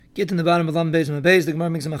Get in the bottom of Lam Beis and Beis. The Gemara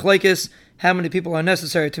makes a machlekes. How many people are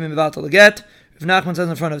necessary to be mevatel the get? Rav Nachman says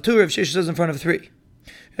in front of 2. Rav Sheshes says in front of 3.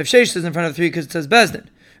 Rav Sheshes says in front of 3 because it says bezdin.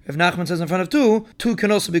 Rav Nachman says in front of 2. 2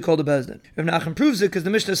 can also be called a bezdin. Rav Nachman proves it because the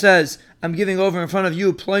Mishnah says, I'm giving over in front of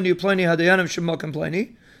you pleni hadayanim shemakim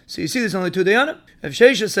pleni. So you see there's only 2 dayanim. Rav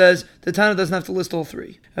Sheshes says the Tana doesn't have to list all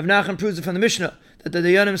 3. Rav Nachman proves it from the Mishnah that the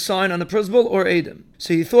dayanim sign on the principal or Edom.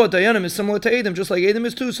 So he thought dayanim is similar to Edom, just like Edom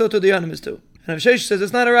is 2, so to dayanim is 2. And Rav Sheshes says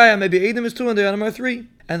it's not a raya, maybe Edom is 2 and dayanim are 3.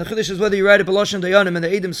 And the chiddush is whether you write it b'lashon dayanim and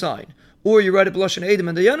the Edom sign, or you write it b'lashon Edom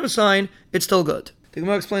and the dayanim sign, it's still good. The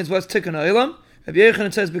Gemara explains what's tikkun ha'olam. Rabbi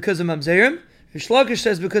Yochanan says because of mamzerim. Rish Lakish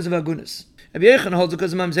says because of agunis. Rabbi Yochanan holds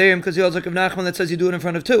because of mamzerim because he holds like Rav Nachman that says you do it in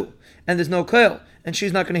front of 2, and there's no koil, and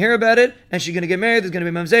she's not going to hear about it, and she's going to get married. There's going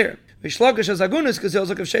to be mamzerim. Rish Lakish says agunis because he holds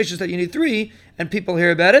like Rav Sheshes that you need 3, and people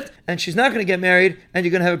hear about it, and she's not going to get married, and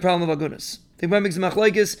you're going to have a problem of agunis. The Gemara makes a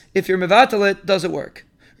machlekes. If you're mevatel it, does it work?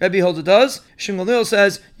 Rabbi holds it does. Shmuel Nil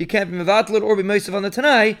says you can't be mevatel it or be meisiv on the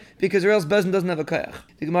Tanai because or else Bezin doesn't have a kayach.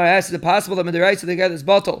 The Gemara asks, is it possible that Midiraisa they get this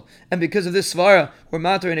bottle and because of this svara we're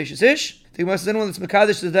matar and eshes ish? The Gemara says anyone that's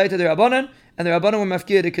mekadosh the daita their rabbanan and the rabbanan were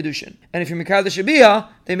mafkiyah the kedushin. And if you're mekadosh a bia,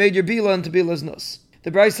 they made your bila into bila's nus. The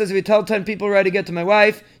Bryce says if you tell 10 people ready to get to my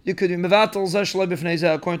wife, you could be mevatel zeshalai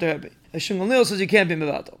b'fnei according to Rabbi. Shmuel Nil says you can't be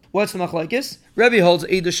mevatel. What's the machlekes? Rabbi holds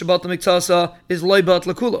Eidah Shabbat L'Miktasa is loy bat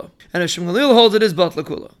l'kula, and Shmuel Nil holds it is bat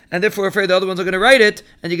l'kula, and therefore afraid the other ones are going to write it,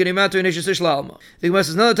 and you're going to matter in Eshes Ish La'alma. The Gemara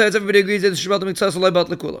says another time everybody agrees that Shabbat L'Miktasa loy bat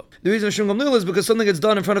l'kula. The reason Shmuel Nil is because something gets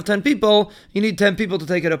done in front of 10 people, you need 10 people to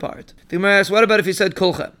take it apart. The Gemara asks, what about if he said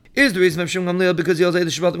kolchem? Is the reason of Shmuel Gamliel because he holds Eidah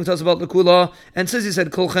Shabbat L'Miktasa bat l'kula, and since he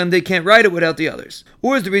said kolchem, they can't write it without the others?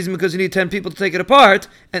 Or is the reason because you need 10 people to take it apart,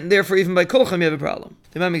 and therefore even by kolchem you have a problem?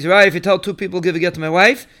 The Imam makes right. If you tell 2 people give a get to my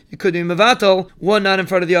wife, you could be mevatel, one not in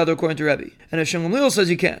front of the other according to Rebbe. And if Shmuel Gamliel says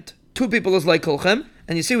you can't, 2 people is like kolchem,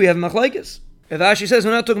 and you see we have machlekes. If Ashi says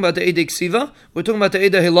we're not talking about the Eidah Ksiva, we're talking about the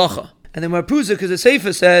Eidah Hilacha. And then we're proves it because the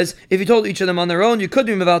Sefer says if you told each of them on their own, you could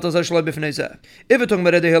be mevatel zashalai b'fnei zeh. If we're talking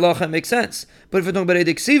about Eidah Hilacha, it makes sense. But if we're talking about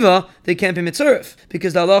Eidah Ksiva, they can't be mitzurif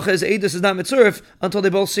because the halacha is Eidah is not mitzurif until they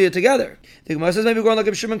both see it together. The Gemara says maybe we're going like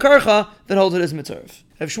Rav Shimon Karcha that holds it as mitzurif.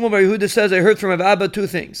 Rav Shmuel Bar Yehuda says I heard from Rav Abba 2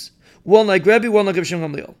 things. One like Rebbe, one like Rav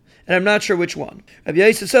Shimon Gamliel. And I'm not sure which one. Rabbi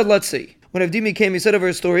Yosef said, let's see. When Avdimi came, he said over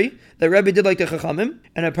a story that Rebbe did like the Chachamim,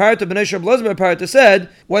 and a part of Bnei Shab Lezber part said,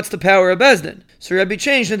 what's the power of Bezdin? So Rebbe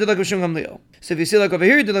changed and did like Rav Shimon Gamliel. So if you see like over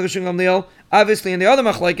here, he did like Rav Shimon Gamliel, obviously in the other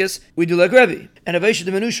machlekes, we do like Rebbe. And Avesha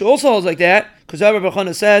de Menusha also holds like that, because Rabbi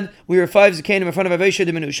Bachana said, we were 5 Zakanim in front of Avesha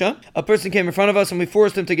de Menusha. A person came in front of us and we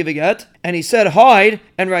forced him to give a get, and he said, hide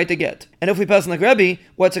and write the get. And if we pass like Rebbe,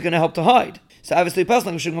 what's it going to help to hide? So obviously pass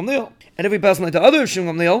like Rav Shimon Gamliel. And if we pass like the other Rav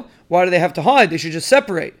Shimon Gamliel, why do they have to hide? They should just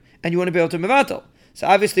separate, and you want to be able to mevatel. So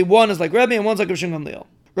obviously one is like Rebbe and one's like Rav Shimon Gamliel.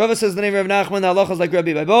 Rava says the name of Rav Nachman, the halacha is like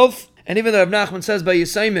Rebbe by both. And even though Rav Nachman says by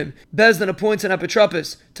Yisaimim, Bezdin appoints an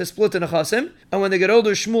apotropos to split the nechasim, and when they get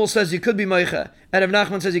older, Shmuel says you could be meicha, and Rav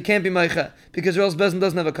Nachman says you can't be meicha, because or else Bezdin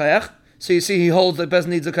doesn't have a kayach. So you see he holds that Bezdin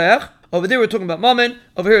needs a kayach. Over there we're talking about Mammon,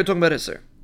 over here we're talking about Isser.